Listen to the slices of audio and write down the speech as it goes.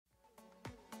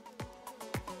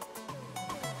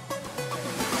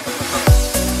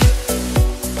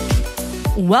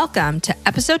Welcome to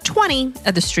episode 20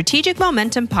 of the Strategic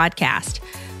Momentum Podcast.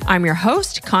 I'm your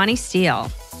host, Connie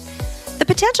Steele. The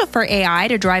potential for AI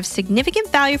to drive significant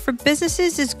value for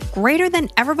businesses is greater than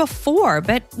ever before,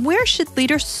 but where should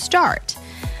leaders start?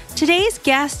 Today's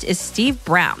guest is Steve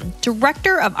Brown,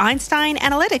 Director of Einstein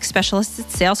Analytics Specialists at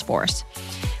Salesforce.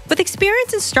 With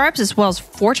experience in startups as well as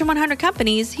Fortune 100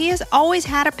 companies, he has always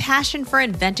had a passion for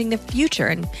inventing the future,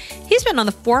 and he's been on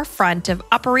the forefront of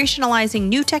operationalizing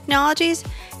new technologies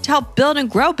to help build and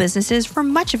grow businesses for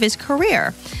much of his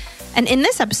career. And in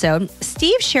this episode,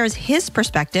 Steve shares his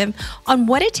perspective on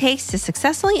what it takes to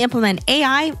successfully implement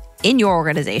AI in your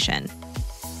organization.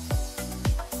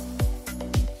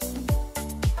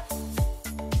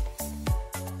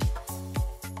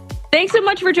 Thanks so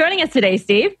much for joining us today,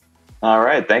 Steve. All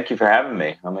right. Thank you for having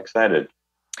me. I'm excited.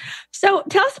 So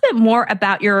tell us a bit more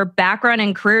about your background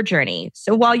and career journey.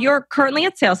 So while you're currently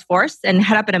at Salesforce and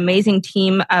head up an amazing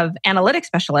team of analytics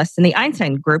specialists in the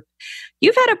Einstein group,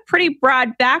 you've had a pretty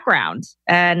broad background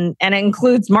and it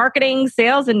includes marketing,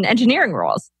 sales, and engineering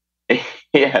roles.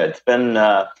 Yeah, it's been,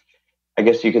 I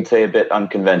guess you could say, a bit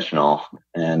unconventional.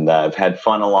 And I've had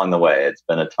fun along the way. It's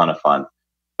been a ton of fun.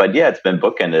 But yeah, it's been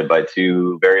bookended by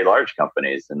two very large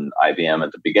companies, and IBM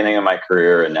at the beginning of my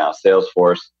career and now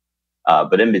Salesforce.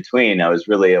 But in between, I was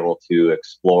really able to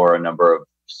explore a number of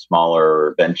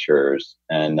smaller ventures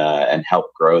and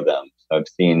help grow them. So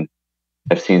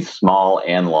I've seen small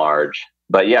and large.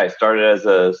 But yeah, I started as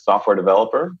a software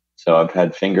developer, so I've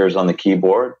had fingers on the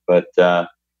keyboard. But then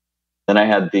I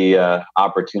had the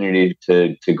opportunity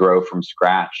to grow from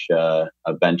scratch a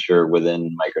venture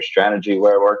within MicroStrategy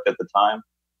where I worked at the time.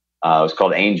 It was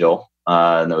called Angel,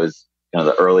 and it was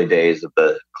the early days of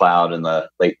the cloud in the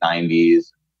late 90s,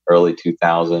 early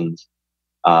 2000s.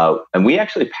 And we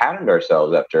actually patterned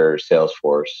ourselves after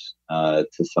Salesforce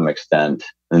to some extent.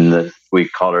 And we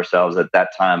called ourselves at that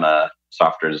time a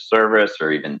software as a service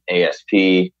or even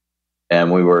ASP.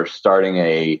 And we were starting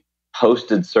a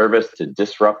hosted service to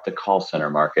disrupt the call center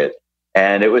market.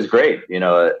 And it was great.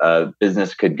 A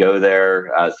business could go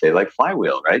there, say like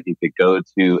Flywheel, right? You could go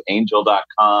to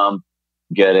angel.com,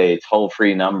 get a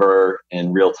toll-free number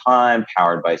in real time,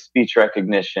 powered by speech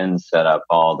recognition, set up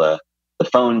all the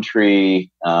phone tree,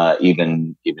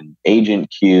 even agent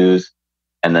queues.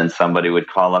 And then somebody would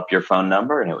call up your phone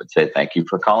number and it would say, "Thank you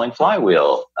for calling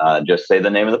Flywheel. Just say the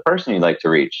name of the person you'd like to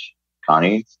reach."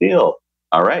 Connie Steele.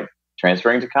 All right.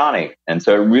 Transferring to Connie. And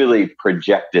so it really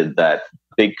projected that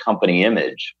big company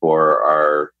image for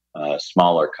our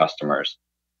smaller customers.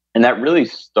 And that really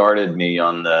started me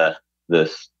on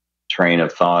this train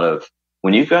of thought of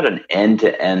when you've got an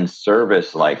end-to-end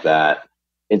service like that,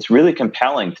 it's really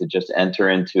compelling to just enter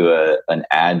into an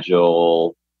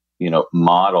agile,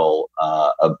 model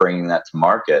of bringing that to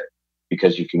market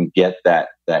because you can get that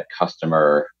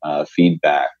customer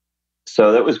feedback.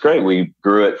 So that was great. We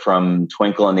grew it from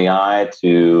twinkle in the eye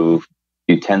to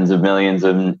tens of millions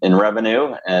in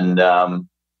revenue, and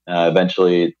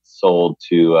eventually it sold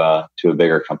to a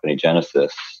bigger company,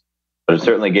 Genesis. But it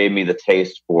certainly gave me the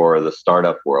taste for the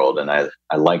startup world, and I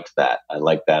liked that. I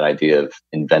liked that idea of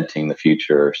inventing the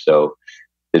future. So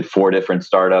did 4 different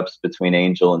startups between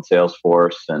Angel and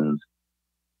Salesforce, and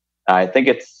I think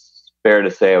it's fair to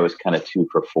say I was kind of 2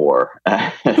 for 4.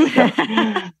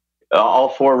 All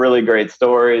 4 really great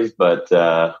stories, but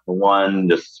one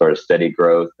just sort of steady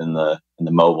growth in the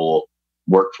mobile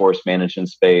workforce management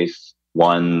space.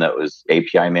 One that was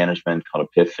API management called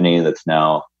Epiphany that's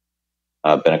now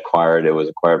been acquired. It was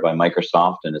acquired by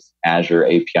Microsoft and it's Azure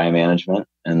API management.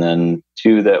 And then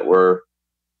 2 that were,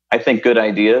 I think, good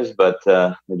ideas, but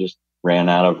they just ran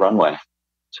out of runway.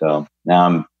 So now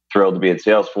I'm thrilled to be at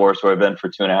Salesforce, where I've been for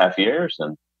 2.5 years.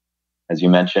 And as you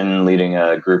mentioned, leading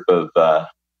a group of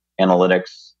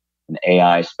analytics and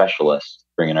AI specialists,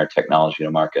 bringing our technology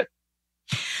to market.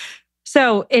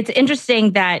 So it's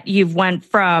interesting that you've went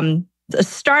from the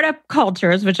startup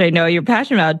cultures, which I know you're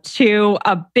passionate about, to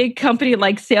a big company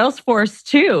like Salesforce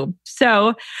too.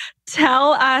 So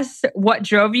tell us what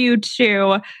drove you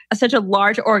to such a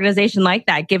large organization like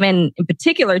that, given in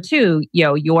particular too,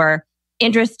 your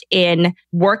interest in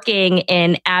working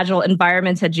in agile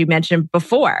environments, as you mentioned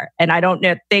before. And I don't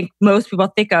think most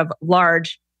people think of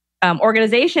large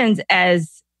organizations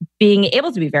as being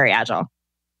able to be very agile.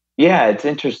 Yeah, it's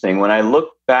interesting. When I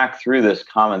look back through this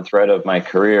common thread of my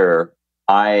career,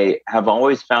 I have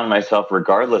always found myself,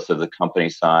 regardless of the company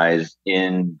size,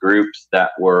 in groups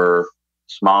that were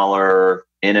smaller,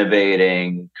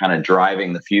 innovating, kind of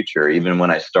driving the future. Even when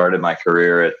I started my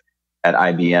career at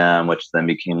IBM, which then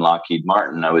became Lockheed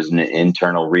Martin, I was in an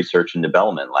internal research and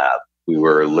development lab. We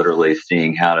were literally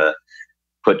seeing how to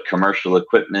put commercial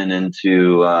equipment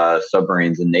into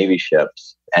submarines and Navy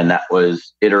ships. And that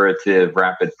was iterative,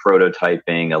 rapid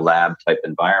prototyping, a lab type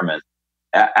environment.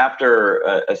 After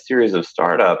a series of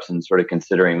startups and sort of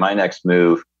considering my next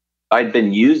move, I'd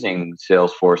been using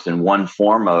Salesforce in one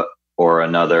form or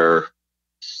another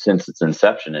since its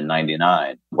inception in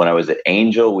 '99. When I was at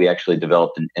Angel, we actually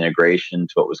developed an integration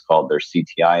to what was called their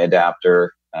CTI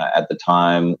adapter at the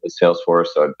time with Salesforce.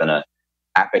 So I've been an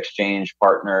App Exchange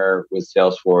partner with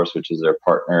Salesforce, which is their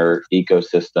partner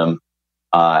ecosystem.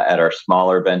 At our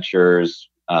smaller ventures,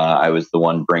 I was the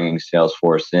one bringing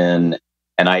Salesforce in.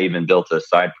 And I even built a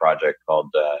side project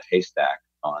called Haystack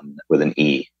with an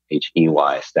E,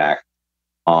 H-E-Y stack,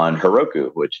 on Heroku,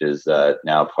 which is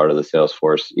now part of the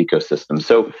Salesforce ecosystem.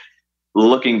 So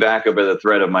looking back over the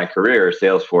thread of my career,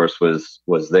 Salesforce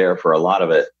was there for a lot of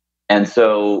it. And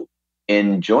so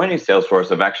in joining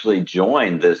Salesforce, I've actually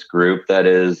joined this group that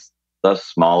is the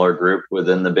smaller group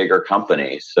within the bigger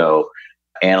company. So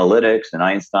analytics and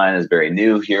Einstein is very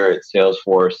new here at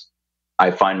Salesforce. I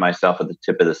find myself at the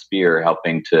tip of the spear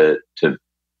helping to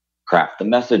craft the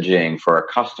messaging for our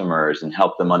customers and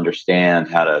help them understand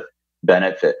how to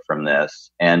benefit from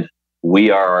this. And we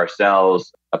are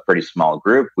ourselves a pretty small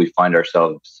group. We find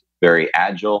ourselves very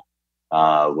agile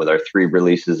with our 3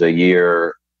 releases a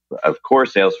year. Of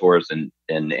course, Salesforce and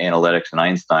analytics and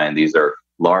Einstein, these are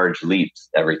large leaps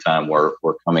every time we're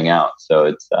coming out. So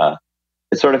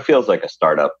it sort of feels like a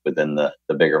startup within the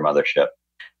bigger mothership.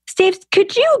 Steve,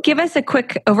 could you give us a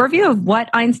quick overview of what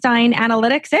Einstein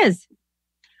Analytics is?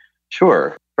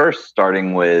 Sure. First,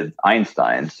 starting with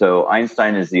Einstein. So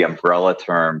Einstein is the umbrella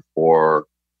term for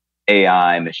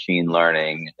AI, machine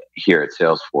learning here at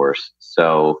Salesforce.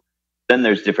 So then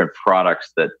there's different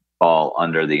products that fall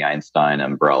under the Einstein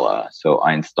umbrella. So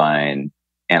Einstein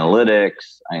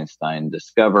Analytics, Einstein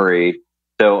Discovery.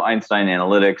 So Einstein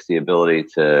Analytics, the ability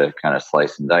to kind of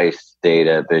slice and dice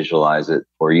data, visualize it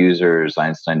for users.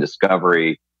 Einstein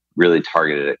Discovery, really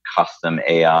targeted at custom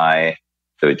AI.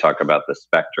 So we talk about the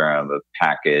spectrum of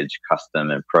package, custom,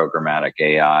 and programmatic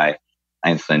AI.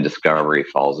 Einstein Discovery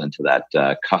falls into that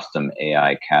custom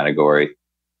AI category.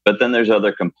 But then there's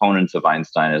other components of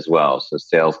Einstein as well. So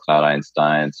Sales Cloud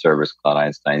Einstein, Service Cloud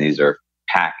Einstein, these are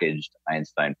packaged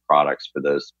Einstein products for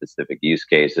those specific use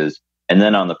cases. And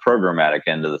then on the programmatic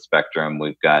end of the spectrum,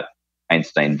 we've got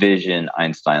Einstein Vision,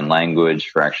 Einstein Language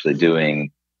for actually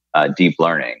doing deep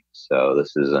learning. So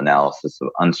this is analysis of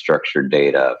unstructured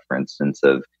data, for instance,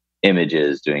 of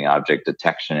images, doing object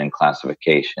detection and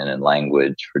classification, and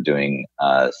language for doing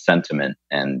sentiment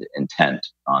and intent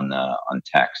on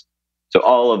text. So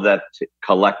all of that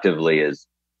collectively is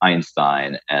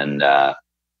Einstein, and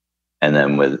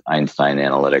then with Einstein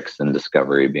Analytics and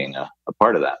Discovery being a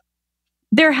part of that.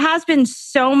 There has been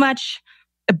so much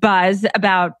buzz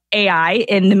about AI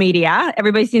in the media.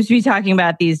 Everybody seems to be talking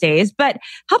about it these days, but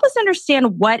help us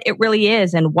understand what it really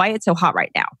is and why it's so hot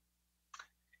right now.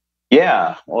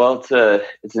 Yeah, well,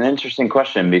 it's an interesting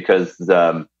question because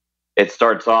it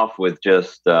starts off with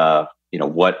just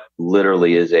what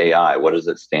literally is AI? What does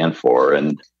it stand for?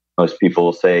 And most people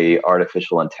will say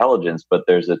artificial intelligence, but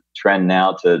there's a trend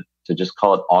now to just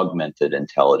call it augmented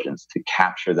intelligence, to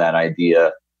capture that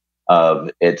idea of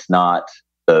it's not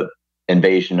the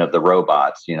invasion of the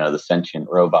robots, the sentient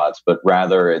robots, but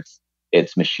rather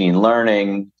it's machine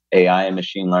learning, AI and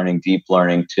machine learning, deep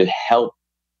learning to help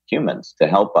humans, to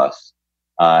help us.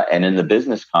 And in the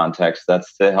business context,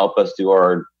 that's to help us do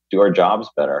our jobs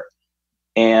better.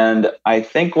 And I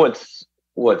think what's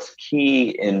key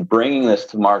in bringing this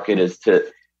to market is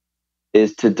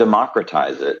to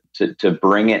democratize it, to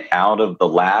bring it out of the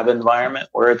lab environment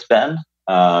where it's been.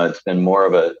 It's been more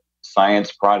of a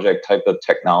science project type of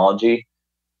technology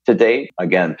to date.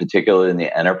 Again, particularly in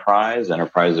the enterprise.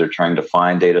 Enterprises are trying to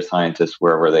find data scientists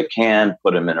wherever they can,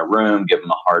 put them in a room, give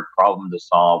them a hard problem to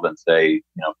solve, and say,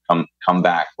 come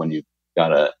back when you've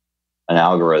got an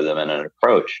algorithm and an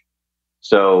approach.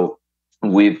 So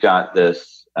we've got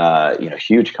this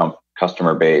huge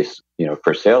customer base,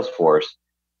 for Salesforce.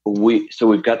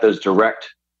 We've got those direct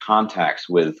contacts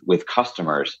with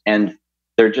customers, and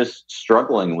they're just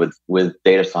struggling with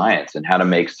data science and how to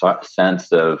make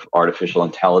sense of artificial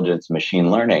intelligence,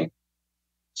 machine learning.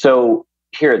 So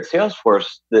here at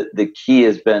Salesforce, the key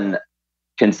has been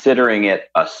considering it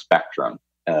a spectrum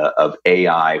of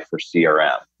AI for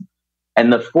CRM.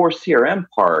 And the for CRM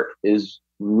part is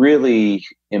really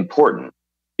important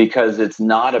because it's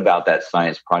not about that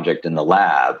science project in the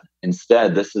lab.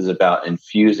 Instead, this is about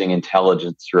infusing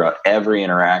intelligence throughout every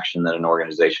interaction that an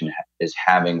organization is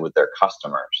having with their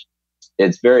customers.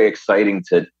 It's very exciting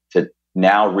to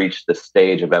now reach the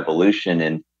stage of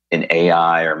evolution in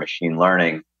AI or machine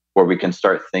learning, where we can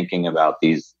start thinking about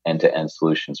these end-to-end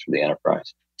solutions for the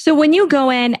enterprise. So when you go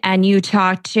in and you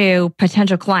talk to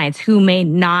potential clients who may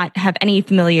not have any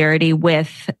familiarity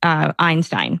with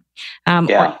Einstein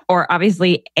or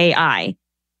obviously AI,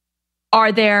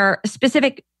 are there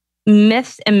specific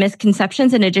myths and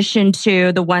misconceptions in addition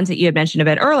to the ones that you had mentioned a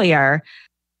bit earlier?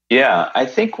 Yeah, I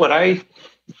think what I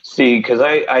see, because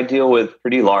I deal with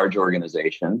pretty large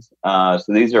organizations. So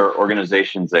these are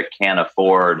organizations that can't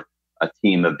afford a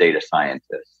team of data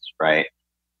scientists, right?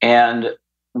 And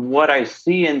what I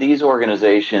see in these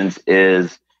organizations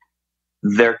is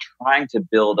they're trying to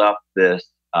build up this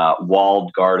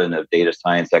walled garden of data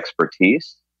science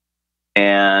expertise.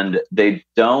 And they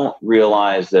don't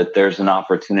realize that there's an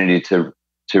opportunity to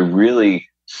really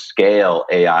scale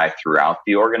AI throughout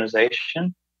the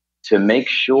organization to make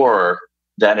sure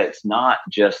that it's not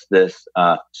just this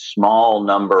small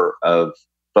number of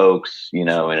folks, in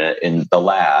the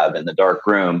lab, in the dark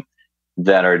room,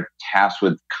 that are tasked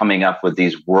with coming up with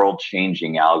these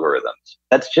world-changing algorithms.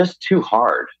 That's just too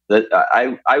hard. That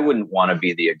I wouldn't want to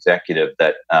be the executive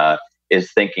that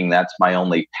is thinking that's my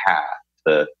only path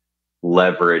to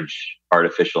leverage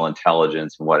artificial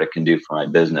intelligence and what it can do for my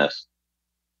business.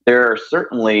 There are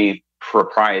certainly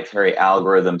proprietary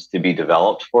algorithms to be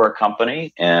developed for a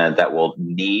company and that will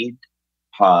need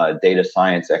data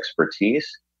science expertise.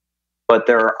 But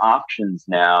there are options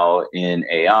now in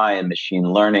AI and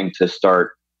machine learning to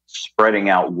start spreading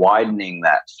out, widening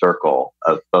that circle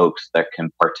of folks that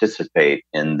can participate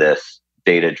in this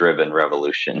data-driven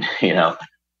revolution.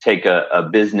 Take a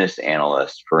business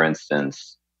analyst, for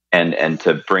instance, and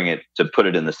to put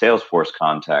it in the Salesforce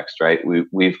context, right?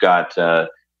 We've got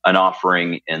an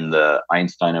offering in the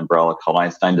Einstein umbrella called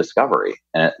Einstein Discovery,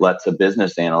 and it lets a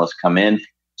business analyst come in.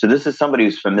 So this is somebody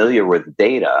who's familiar with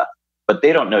data, but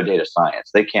they don't know data science.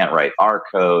 They can't write R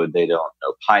code. They don't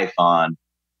know Python.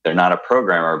 They're not a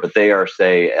programmer, but they are,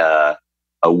 say, a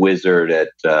wizard at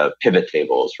pivot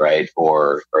tables, right?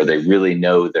 Or they really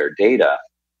know their data,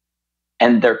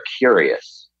 and they're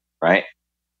curious, right?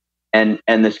 And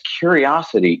this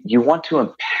curiosity, you want to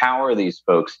empower these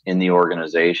folks in the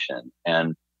organization.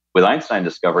 And with Einstein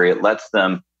Discovery, it lets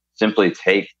them simply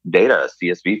take data, a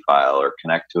CSV file, or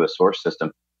connect to a source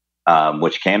system,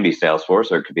 which can be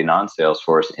Salesforce or it could be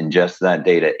non-Salesforce, ingest that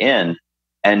data in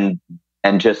and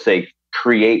just say,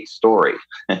 create story.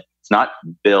 It's not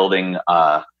building,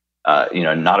 not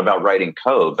about writing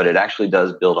code, but it actually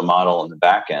does build a model in the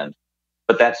back end.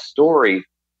 But that story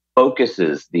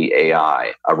focuses the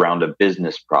AI around a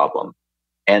business problem.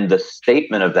 And the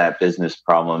statement of that business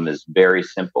problem is very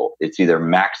simple. It's either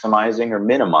maximizing or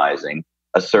minimizing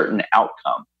a certain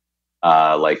outcome,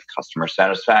 like customer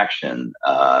satisfaction,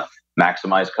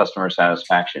 maximize customer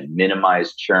satisfaction,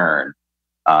 minimize churn,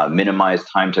 minimize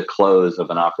time to close of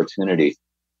an opportunity.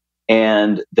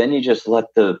 And then you just let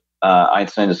the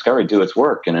Einstein Discovery do its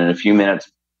work. And in a few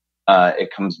minutes, it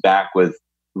comes back with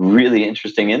really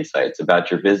interesting insights about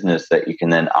your business that you can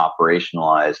then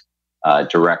operationalize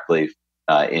directly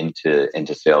into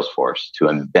Salesforce to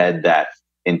embed that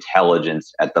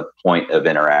intelligence at the point of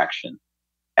interaction.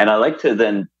 And I like to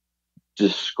then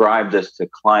describe this to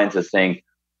clients as saying,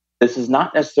 this is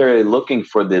not necessarily looking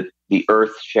for the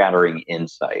earth-shattering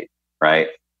insight, right?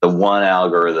 The one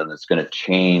algorithm that's going to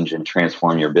change and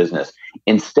transform your business.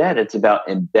 Instead, it's about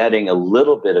embedding a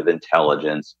little bit of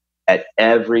intelligence at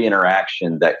every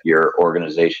interaction that your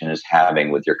organization is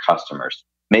having with your customers,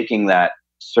 making that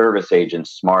service agent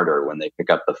smarter when they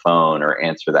pick up the phone or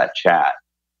answer that chat,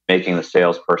 making the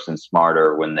salesperson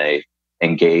smarter when they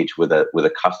engage with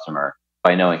a customer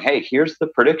by knowing, hey, here's the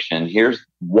prediction, here's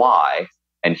why,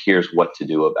 and here's what to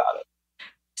do about it.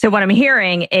 So what I'm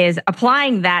hearing is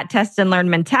applying that test and learn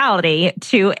mentality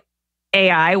to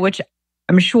AI, which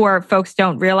I'm sure folks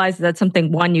don't realize that's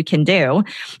something, one, you can do.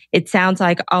 It sounds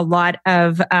like a lot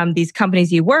of these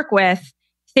companies you work with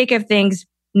think of things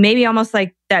maybe almost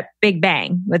like that big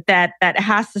bang, with that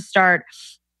has to start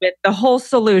with the whole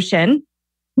solution,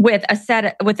 with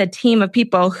a team of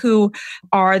people who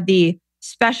are the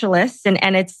specialists,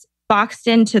 and it's boxed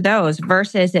into those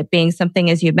versus it being something,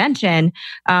 as you mentioned,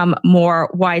 more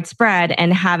widespread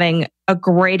and having a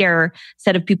greater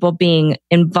set of people being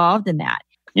involved in that.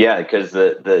 Yeah, because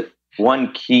the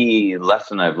one key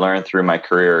lesson I've learned through my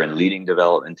career in leading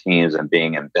development teams and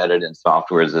being embedded in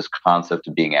software is this concept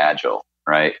of being agile,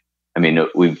 right? I mean,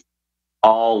 we've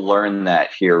all learned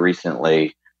that here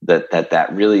recently, that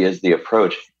really is the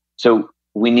approach. So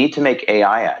we need to make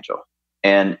AI agile.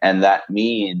 And that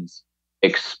means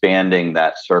expanding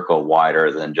that circle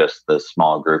wider than just the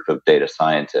small group of data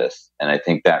scientists. And I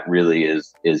think that really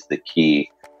is the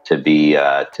key. to be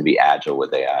agile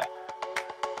with AI.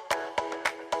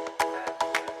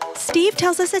 Steve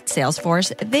tells us at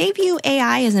Salesforce, they view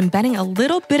AI as embedding a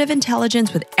little bit of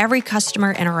intelligence with every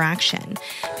customer interaction.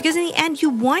 Because in the end, you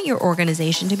want your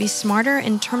organization to be smarter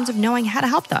in terms of knowing how to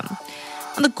help them.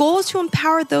 And the goal is to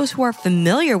empower those who are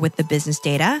familiar with the business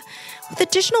data with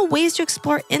additional ways to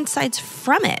explore insights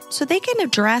from it so they can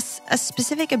address a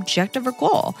specific objective or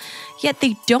goal. Yet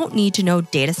they don't need to know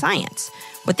data science.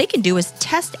 What they can do is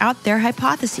test out their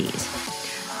hypotheses.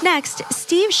 Next,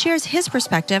 Steve shares his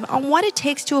perspective on what it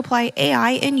takes to apply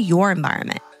AI in your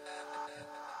environment.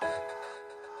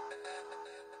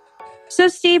 So,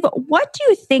 Steve, what do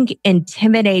you think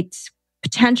intimidates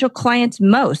potential clients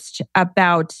most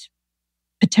about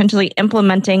potentially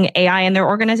implementing AI in their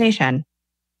organization?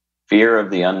 Fear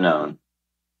of the unknown.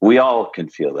 We all can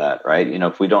feel that, right?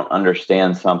 If we don't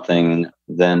understand something,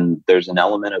 then there's an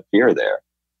element of fear there.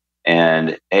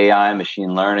 And AI,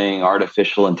 machine learning,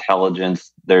 artificial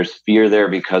intelligence, there's fear there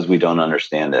because we don't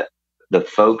understand it. The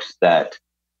folks that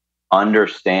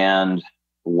understand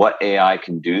what AI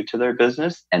can do to their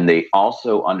business, and they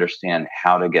also understand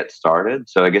how to get started.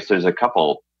 So I guess there's a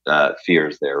couple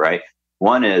fears there, right?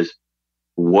 One is,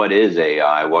 what is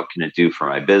AI? What can it do for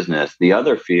my business? The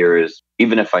other fear is,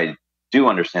 even if I do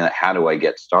understand that, how do I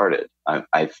get started?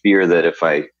 I fear that if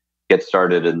I get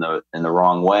started in the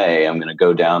wrong way, I'm going to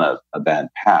go down a bad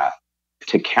path.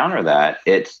 To counter that,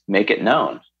 it's make it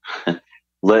known.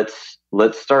 Let's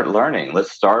start learning.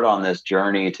 Let's start on this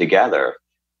journey together.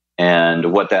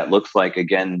 And what that looks like,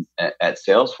 again, at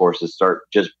Salesforce is start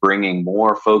just bringing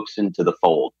more folks into the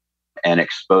fold and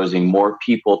exposing more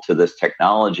people to this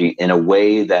technology in a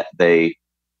way that they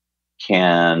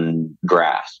can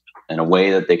grasp, in a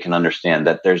way that they can understand,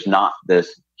 that there's not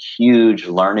this huge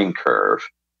learning curve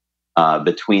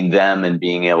between them and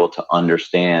being able to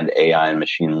understand AI and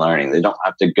machine learning. They don't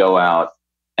have to go out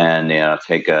and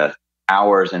take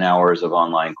hours and hours of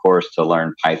online course to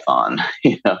learn Python.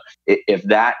 If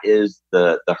that is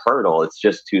the hurdle, it's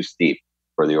just too steep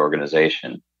for the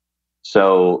organization.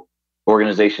 So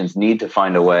organizations need to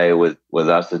find a way with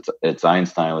us. It's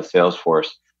Einstein with Salesforce,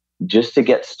 just to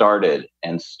get started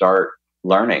and start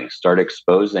learning, start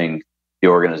exposing the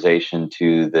organization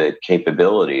to the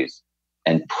capabilities,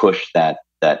 and push that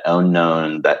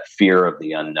unknown, that fear of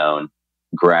the unknown,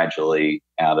 gradually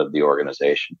out of the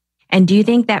organization. And do you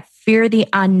think that fear of the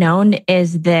unknown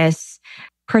is this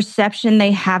perception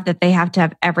they have that they have to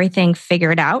have everything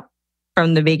figured out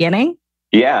from the beginning?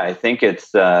 Yeah, I think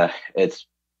it's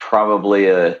probably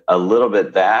a little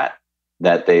bit that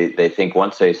they think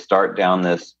once they start down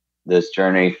this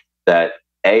journey, that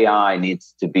AI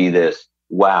needs to be this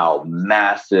wow,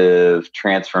 massive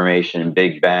transformation,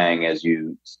 big bang, as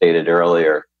you stated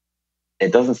earlier.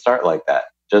 It doesn't start like that.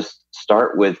 Just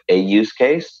start with a use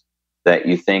case that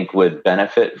you think would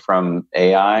benefit from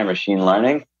AI, machine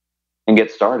learning, and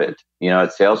get started.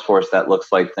 At Salesforce, that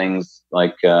looks like things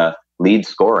like lead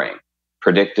scoring,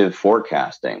 predictive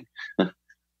forecasting,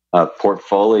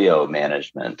 portfolio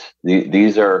management.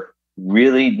 These are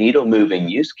really needle-moving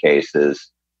use cases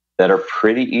that are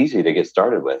pretty easy to get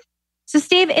started with. So,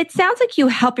 Steve, it sounds like you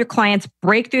help your clients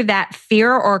break through that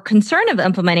fear or concern of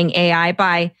implementing AI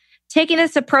by taking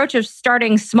this approach of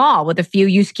starting small with a few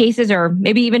use cases or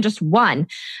maybe even just one,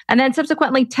 and then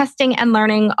subsequently testing and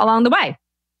learning along the way.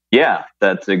 Yeah,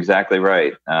 that's exactly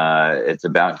right. It's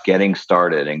about getting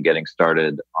started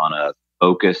on a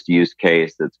focused use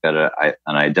case that's got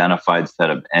an identified set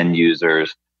of end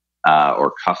users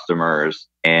or customers,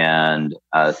 and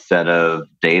a set of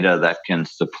data that can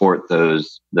support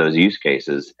those use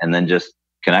cases, and then just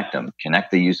connect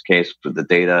the use case with the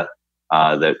data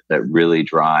that really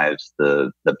drives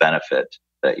the benefit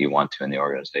that you want to in the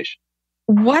organization.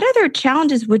 What other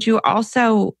challenges would you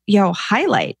also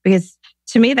highlight? Because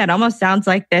to me, that almost sounds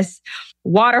like this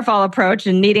waterfall approach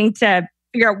and needing to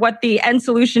figure out what the end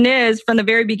solution is from the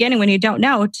very beginning when you don't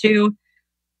know, to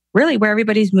really where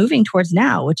everybody's moving towards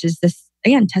now, which is this,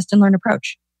 again, test and learn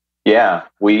approach. Yeah,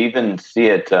 we even see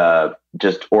it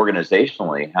just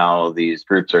organizationally, how these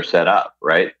groups are set up,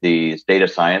 right? These data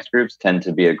science groups tend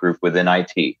to be a group within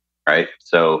IT, right?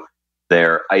 So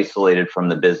they're isolated from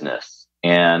the business,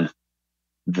 and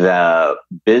the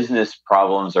business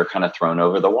problems are kind of thrown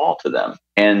over the wall to them.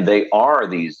 And they are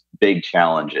these big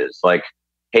challenges like,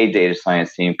 hey, data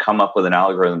science team, come up with an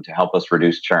algorithm to help us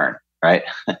reduce churn, right?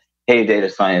 Hey, data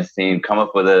science team, come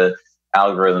up with an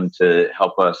algorithm to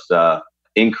help us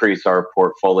increase our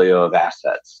portfolio of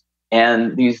assets.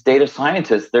 And these data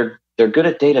scientists, they're good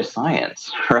at data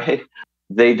science, right?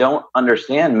 They don't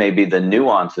understand maybe the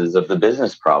nuances of the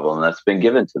business problem that's been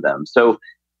given to them. So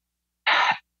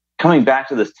coming back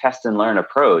to this test and learn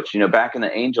approach, back in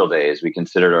the angel days, we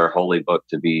considered our holy book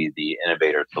to be The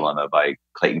Innovator's Dilemma by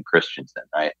Clayton Christensen,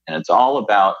 right? And it's all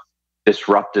about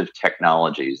disruptive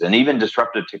technologies, and even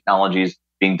disruptive technologies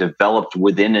being developed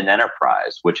within an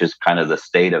enterprise, which is kind of the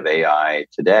state of AI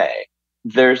today.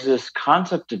 There's this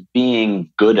concept of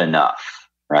being good enough,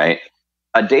 right?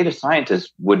 A data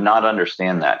scientist would not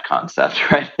understand that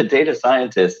concept, right? A data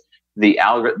scientist, they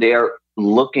are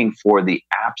looking for the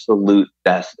absolute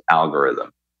best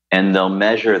algorithm, and they'll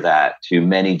measure that to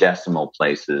many decimal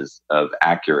places of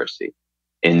accuracy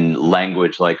in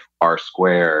language like R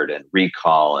squared and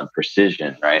recall and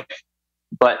precision, right?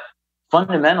 But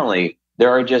fundamentally, there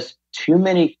are just too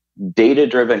many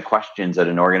data-driven questions that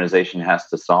an organization has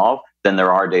to solve than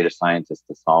there are data scientists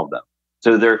to solve them.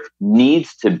 So there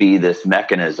needs to be this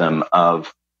mechanism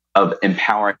of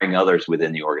empowering others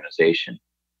within the organization.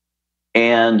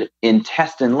 And in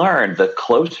test and learn, the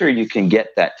closer you can get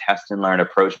that test and learn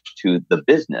approach to the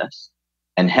business,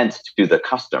 and hence to the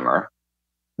customer,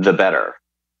 the better.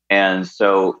 And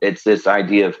so it's this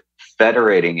idea of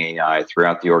federating AI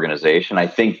throughout the organization. I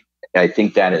think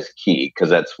that is key, because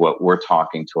that's what we're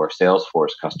talking to our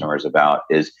Salesforce customers about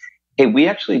is, hey, we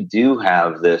actually do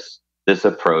have this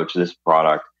approach, this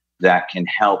product that can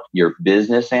help your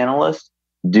business analyst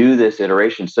do this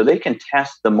iteration so they can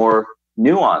test the more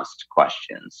nuanced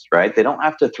questions, right? They don't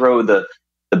have to throw the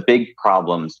big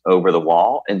problems over the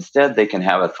wall. Instead, they can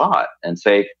have a thought and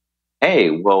say, hey,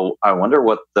 well, I wonder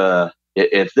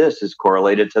if this is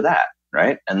correlated to that,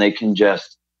 right? And they can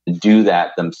just do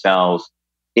that themselves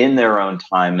in their own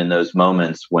time in those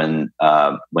moments when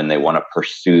they want to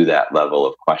pursue that level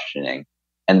of questioning.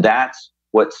 And that's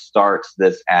what starts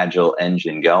this Agile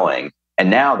engine going. And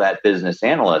now that business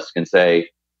analyst can say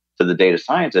to the data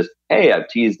scientist, hey, I've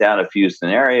teased out a few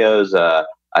scenarios.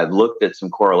 I've looked at some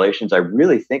correlations. I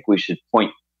really think we should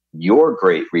point your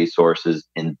great resources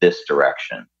in this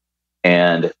direction.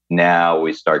 And now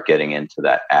we start getting into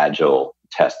that Agile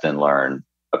test and learn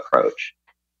approach.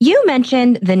 You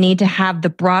mentioned the need to have the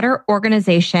broader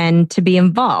organization to be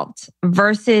involved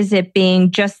versus it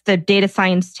being just the data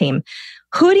science team.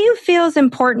 Who do you feel is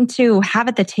important to have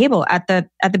at the table at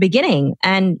the beginning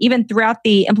and even throughout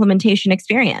the implementation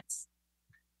experience?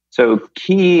 So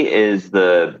key is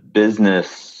the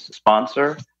business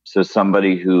sponsor. So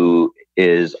somebody who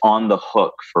is on the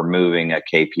hook for moving a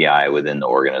KPI within the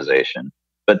organization.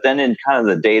 But then in kind of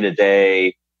the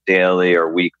day-to-day, daily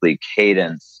or weekly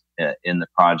cadence in the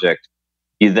project,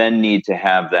 you then need to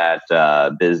have that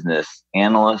business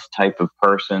analyst type of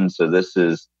person. So this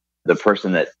is the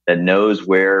person that knows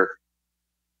where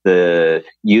the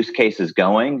use case is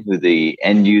going, who the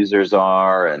end users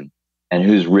are, and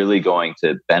who's really going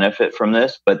to benefit from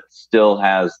this, but still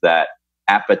has that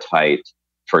appetite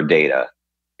for data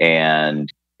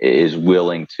and is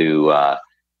willing to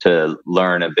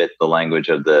learn a bit the language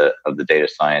of the data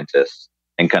scientists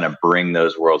and kind of bring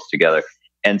those worlds together.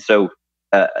 And so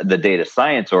the data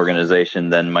science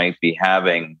organization then might be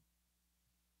having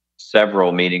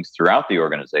several meetings throughout the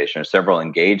organization, or several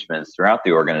engagements throughout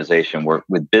the organization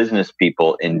with business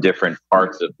people in different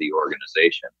parts of the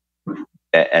organization.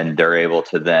 And they're able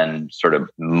to then sort of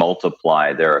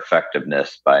multiply their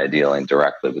effectiveness by dealing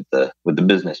directly with the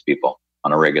business people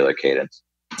on a regular cadence.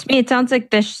 To me, it sounds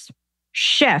like this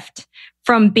shift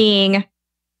from being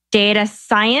data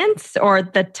science or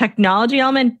the technology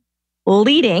element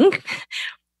leading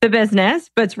the business,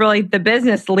 but it's really the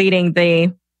business leading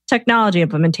the technology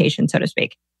implementation, so to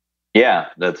speak. Yeah,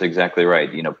 that's exactly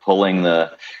right. Pulling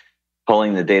the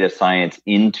data science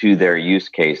into their use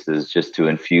cases just to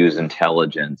infuse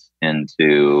intelligence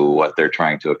into what they're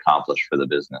trying to accomplish for the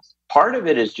business. Part of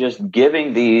it is just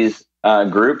giving these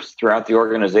groups throughout the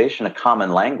organization a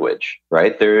common language,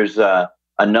 right? There's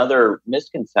another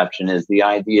misconception is the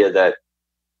idea that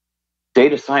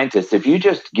data scientists, if you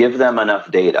just give them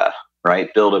enough data,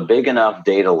 right, build a big enough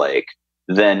data lake,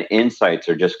 then insights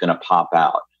are just going to pop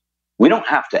out. We don't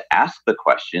have to ask the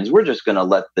questions. We're just going to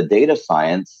let the data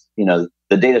science, the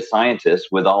data scientists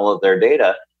with all of their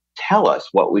data tell us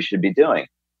what we should be doing.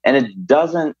 And it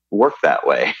doesn't work that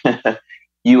way.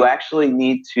 You actually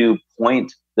need to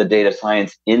point the data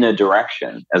science in a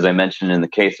direction. As I mentioned in the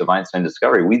case of Einstein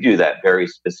Discovery, we do that very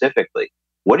specifically.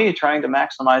 What are you trying to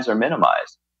maximize or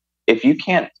minimize? If you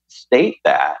can't state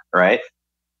that, right?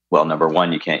 Well, number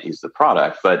one, you can't use the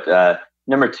product, but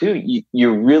number two,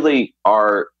 you really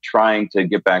are trying to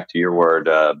get back to your word,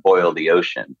 boil the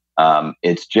ocean.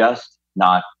 It's just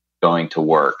not going to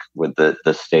work with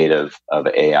the state of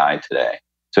AI today.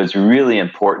 So it's really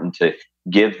important to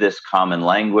give this common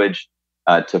language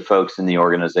to folks in the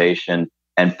organization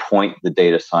and point the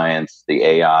data science, the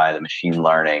AI, the machine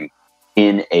learning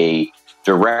in a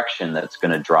direction that's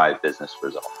going to drive business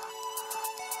results.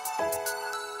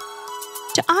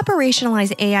 To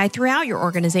operationalize AI throughout your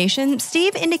organization,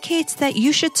 Steve indicates that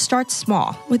you should start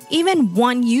small with even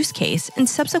one use case and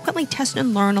subsequently test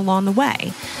and learn along the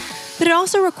way. But it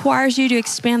also requires you to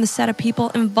expand the set of people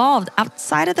involved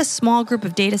outside of the small group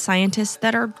of data scientists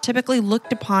that are typically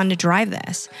looked upon to drive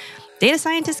this. Data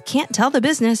scientists can't tell the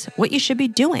business what you should be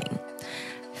doing.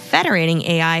 Federating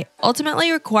AI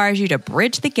ultimately requires you to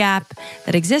bridge the gap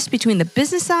that exists between the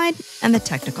business side and the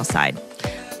technical side.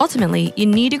 Ultimately, you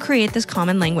need to create this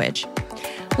common language.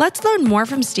 Let's learn more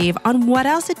from Steve on what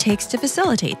else it takes to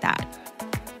facilitate that.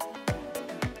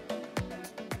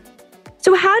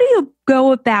 So how do you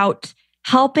go about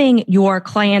helping your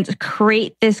clients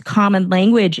create this common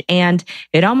language? And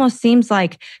it almost seems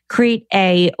like create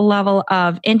a level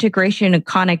of integration and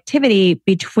connectivity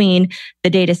between the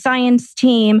data science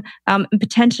team and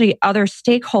potentially other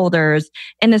stakeholders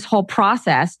in this whole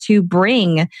process to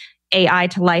bring AI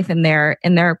to life in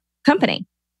their company.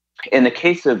 In the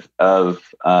case of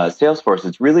Salesforce,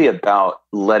 it's really about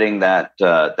letting that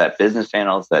business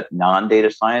analyst, that non-data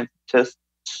scientist,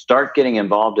 start getting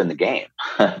involved in the game,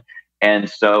 and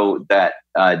so that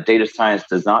data science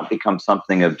does not become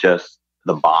something of just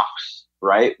the box,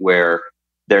 right, where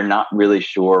they're not really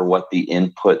sure what the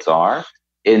inputs are.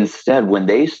 Instead, when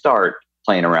they start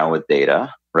playing around with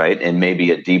data, right, in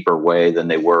maybe a deeper way than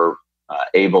they were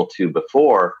able to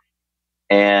before,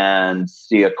 and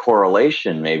see a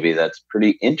correlation maybe that's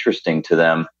pretty interesting to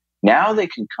them, now they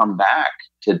can come back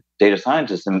to data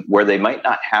scientists and where they might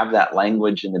not have that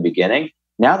language in the beginning.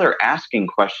 Now they're asking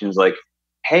questions like,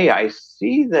 hey, I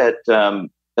see that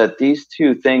that these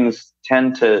two things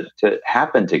tend to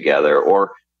happen together,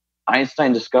 or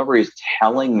Einstein discovery is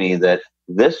telling me that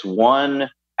this one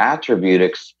attribute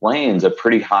explains a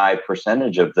pretty high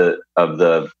percentage of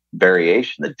the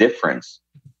variation, the difference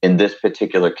in this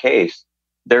particular case.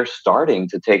 They're starting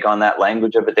to take on that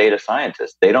language of a data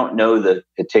scientist. They don't know the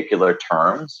particular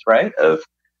terms, right, of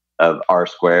R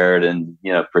squared and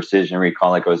precision recall,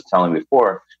 like I was telling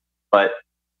before, but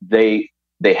they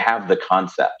have the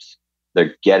concepts.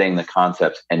 They're getting the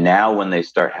concepts, and now when they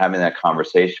start having that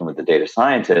conversation with the data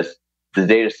scientist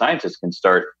can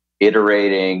start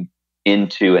iterating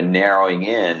into and narrowing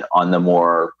in on the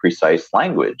more precise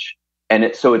language.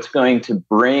 And so it's going to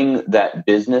bring that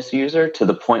business user to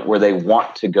the point where they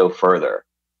want to go further.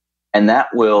 And that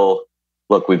will,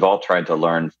 look, we've all tried to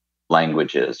learn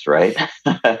languages, right?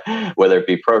 Whether it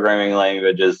be programming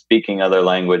languages, speaking other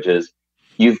languages,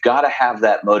 you've got to have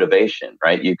that motivation,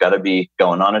 right? You've got to be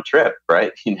going on a trip,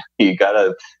 right? You got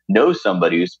to know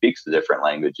somebody who speaks a different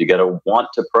language. You got to want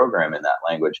to program in that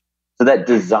language. So that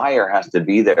desire has to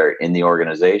be there in the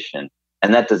organization.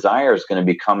 And that desire is going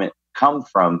to come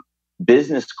from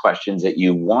business questions that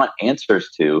you want answers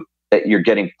to, that you're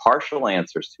getting partial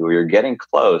answers to, or you're getting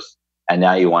close, and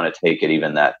now you want to take it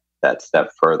even that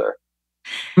step further.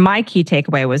 My key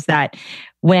takeaway was that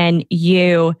when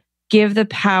you give the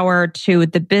power to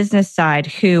the business side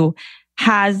who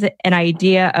has an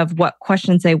idea of what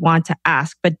questions they want to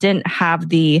ask, but didn't have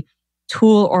the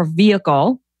tool or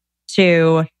vehicle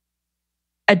to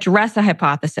address a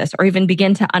hypothesis or even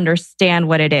begin to understand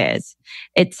what it is,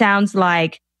 it sounds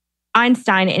like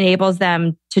Einstein enables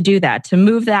them to do that, to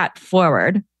move that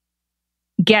forward,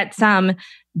 get some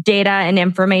data and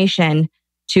information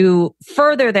to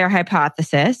further their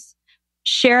hypothesis,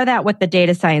 share that with the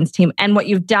data science team. And what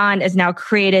you've done is now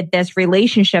created this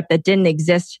relationship that didn't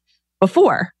exist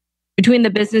before between the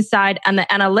business side and the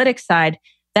analytics side,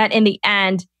 that in the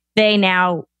end, they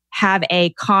now have a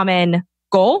common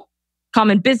goal,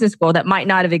 common business goal that might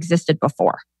not have existed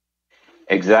before.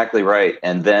 Exactly right.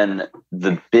 And then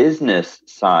the business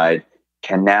side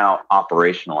can now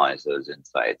operationalize those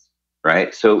insights,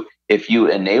 right? So if you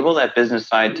enable that business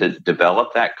side to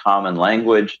develop that common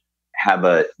language,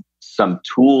 have some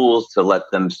tools to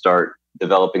let them start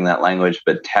developing that language,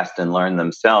 but test and learn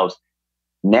themselves,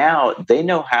 now they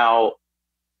know how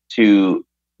to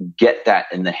get that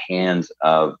in the hands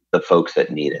of the folks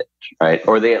that need it, right?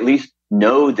 Or they at least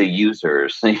know the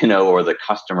users, or the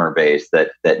customer base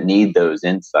that need those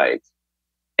insights.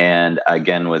 And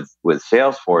again, with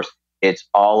Salesforce, it's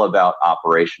all about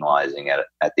operationalizing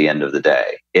at the end of the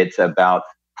day. It's about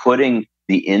putting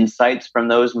the insights from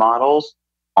those models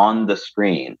on the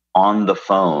screen, on the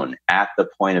phone, at the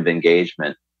point of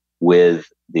engagement with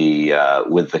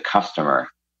the customer.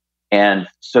 And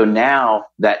so now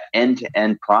that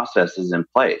end-to-end process is in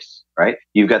place, right?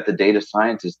 You've got the data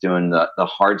scientists doing the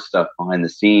hard stuff behind the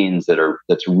scenes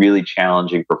that's really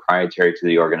challenging, proprietary to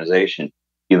the organization.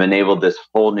 You've enabled this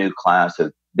whole new class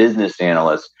of business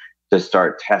analysts to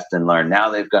start test and learn. Now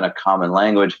they've got a common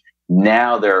language.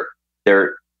 Now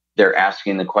they're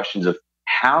asking the questions of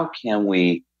how can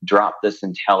we drop this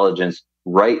intelligence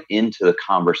right into the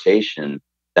conversation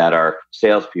that our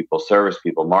salespeople, service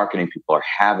people, marketing people are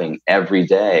having every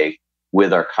day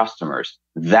with our customers.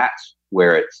 That's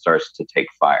where it starts to take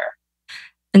fire.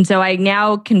 And so I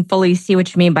now can fully see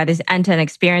what you mean by this end-to-end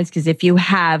experience, because if you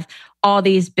have all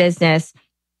these business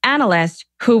analysts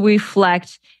who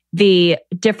reflect the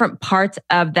different parts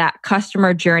of that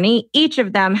customer journey, each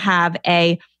of them have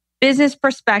a business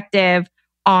perspective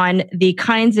on the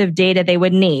kinds of data they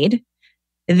would need.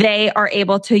 They are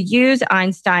able to use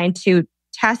Einstein to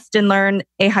test and learn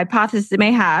a hypothesis they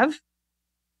may have,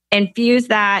 infuse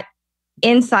that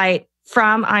insight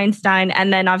from Einstein,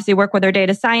 and then obviously work with their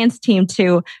data science team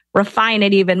to refine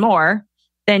it even more.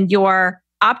 Then you're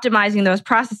optimizing those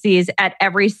processes at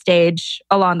every stage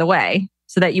along the way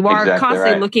so that you are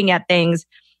constantly looking at things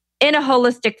in a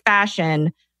holistic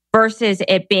fashion versus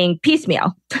it being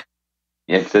piecemeal.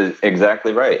 It's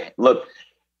exactly right. Look,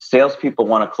 salespeople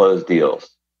want to close deals.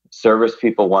 Service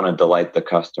people want to delight the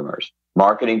customers.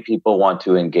 Marketing people want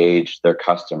to engage their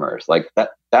customers. Like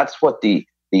that's what the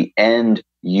end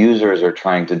users are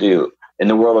trying to do. In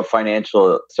the world of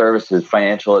financial services,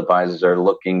 financial advisors are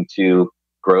looking to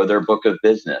grow their book of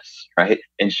business, right?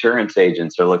 Insurance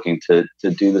agents are looking to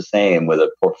do the same with a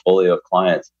portfolio of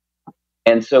clients.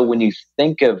 And so when you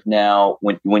think of now,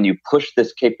 when you push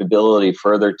this capability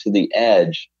further to the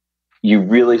edge, you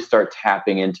really start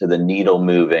tapping into the needle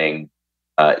moving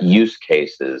use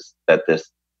cases that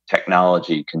this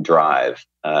technology can drive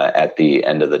at the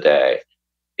end of the day.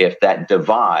 If that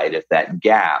divide, if that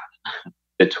gap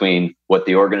between what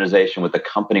the organization, what the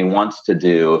company wants to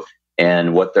do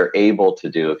and what they're able to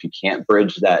do, if you can't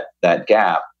bridge that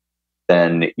gap,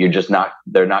 then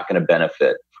they're not going to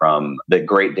benefit from the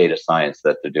great data science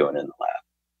that they're doing in the lab.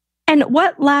 And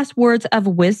what last words of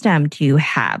wisdom do you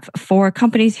have for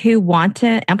companies who want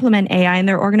to implement AI in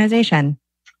their organization?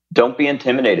 Don't be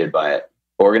intimidated by it.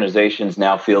 Organizations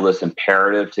now feel this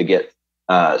imperative to get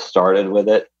started with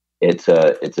it. It's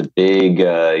a big,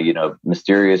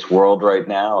 mysterious world right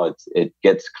now. It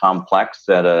gets complex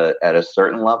at a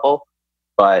certain level,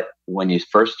 but when you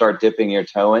first start dipping your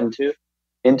toe into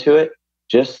it,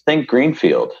 just think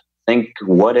greenfield. Think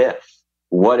what if?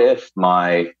 What if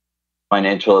my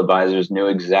financial advisors knew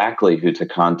exactly who to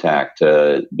contact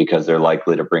because they're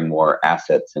likely to bring more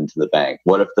assets into the bank?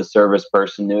 What if the service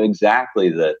person knew exactly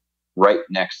the right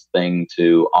next thing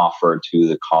to offer to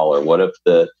the caller? What if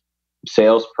the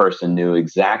salesperson knew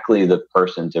exactly the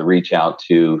person to reach out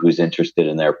to who's interested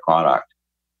in their product?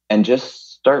 And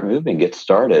just start moving, get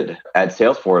started. At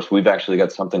Salesforce, we've actually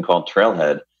got something called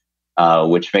Trailhead,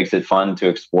 which makes it fun to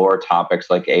explore topics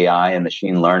like AI and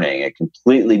machine learning. It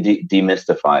completely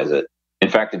demystifies it. In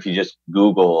fact, if you just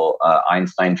Google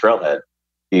Einstein Trailhead,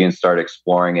 you can start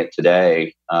exploring it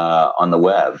today on the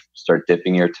web. Start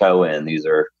dipping your toe in. These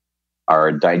are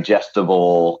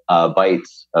digestible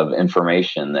bites of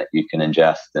information that you can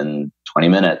ingest in 20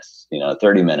 minutes,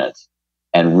 30 minutes,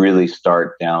 and really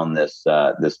start down this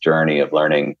journey of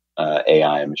learning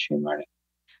AI and machine learning.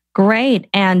 Great.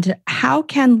 And how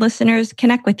can listeners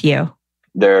connect with you?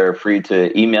 They're free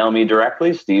to email me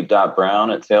directly,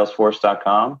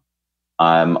 steve.brown@salesforce.com.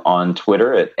 I'm on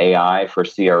Twitter at AI for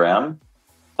CRM.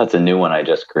 That's a new one I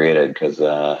just created because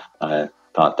I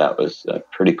thought that was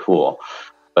pretty cool.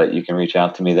 But you can reach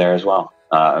out to me there as well.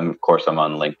 And of course, I'm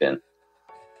on LinkedIn.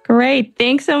 Great.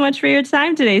 Thanks so much for your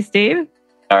time today, Steve.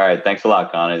 All right. Thanks a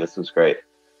lot, Connie. This was great.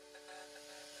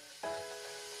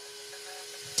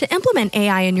 To implement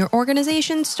AI in your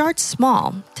organization, start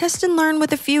small. Test and learn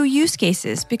with a few use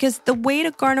cases because the way to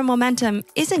garner momentum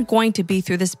isn't going to be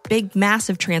through this big,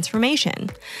 massive transformation.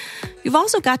 You've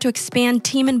also got to expand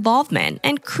team involvement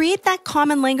and create that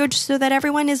common language so that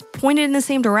everyone is pointed in the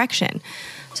same direction,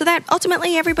 so that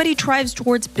ultimately everybody drives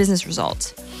towards business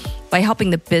results. By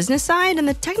helping the business side and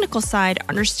the technical side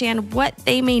understand what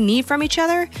they may need from each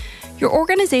other, your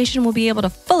organization will be able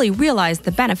to fully realize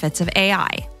the benefits of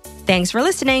AI. Thanks for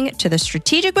listening to the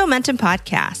Strategic Momentum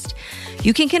Podcast.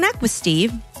 You can connect with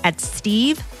Steve at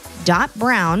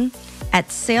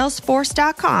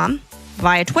steve.brown@salesforce.com,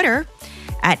 via Twitter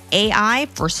at AI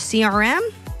for CRM,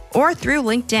 or through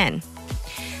LinkedIn.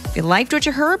 If you liked what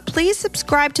you heard, please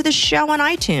subscribe to the show on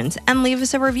iTunes and leave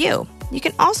us a review. You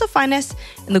can also find us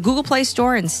in the Google Play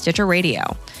Store and Stitcher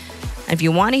Radio. And if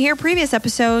you want to hear previous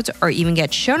episodes or even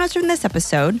get show notes from this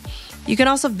episode, you can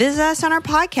also visit us on our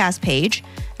podcast page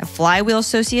at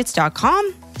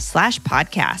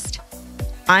flywheelassociates.com/podcast.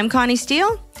 I'm Connie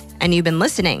Steele, and you've been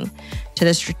listening to to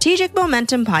the Strategic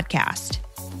Momentum Podcast.